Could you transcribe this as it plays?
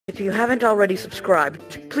you haven't already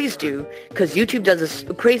subscribed, please do, because YouTube does this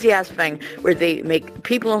crazy-ass thing where they make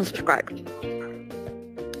people unsubscribe.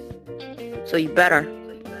 So you better.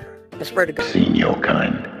 I swear to God. Seen your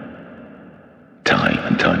kind, time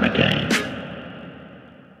and time again.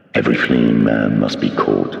 Every fleeing man must be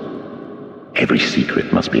caught. Every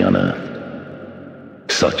secret must be unearthed.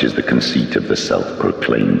 Such is the conceit of the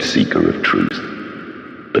self-proclaimed seeker of truth.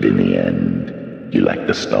 But in the end, you lack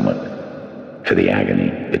the stomach for the agony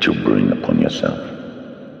that you'll bring upon yourself.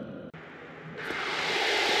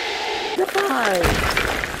 Why?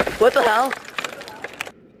 What the hell?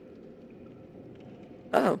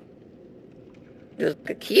 Oh. There's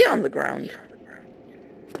a key on the ground.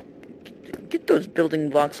 Get those building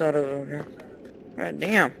blocks out of here. God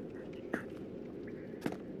damn.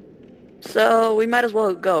 So, we might as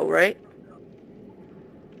well go, right?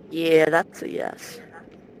 Yeah, that's a yes.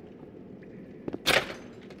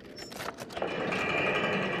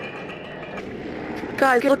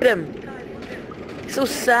 Guys, look at him. He's so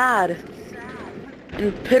sad.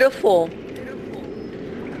 And pitiful.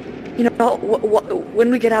 You know,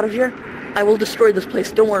 when we get out of here, I will destroy this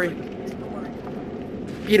place, don't worry.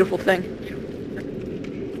 Beautiful thing.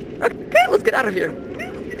 Okay, let's get out of here.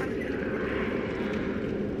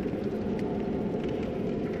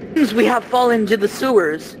 We have fallen into the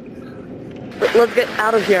sewers. But let's get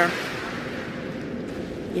out of here.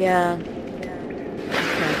 Yeah.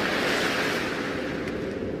 Okay.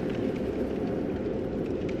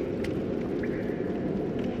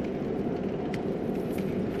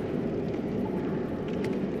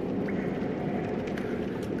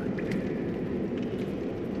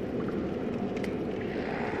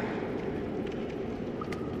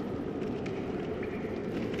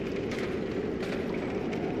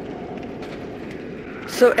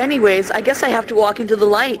 So anyways, I guess I have to walk into the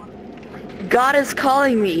light. God is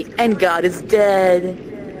calling me, and God is dead.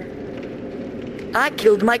 I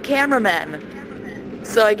killed my cameraman.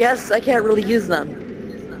 So I guess I can't really use them.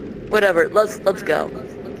 Whatever, let's go.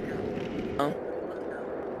 Oh.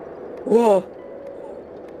 Whoa.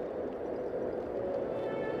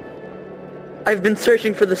 I've been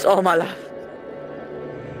searching for this all my life.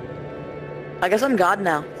 I guess I'm God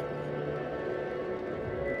now.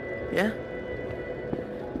 Yeah?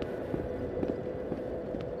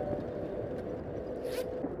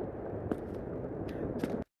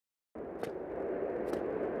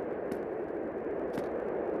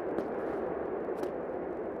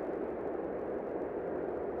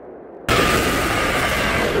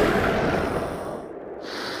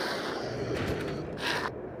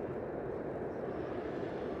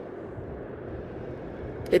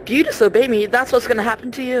 If you disobey me, that's what's gonna happen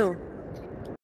to you.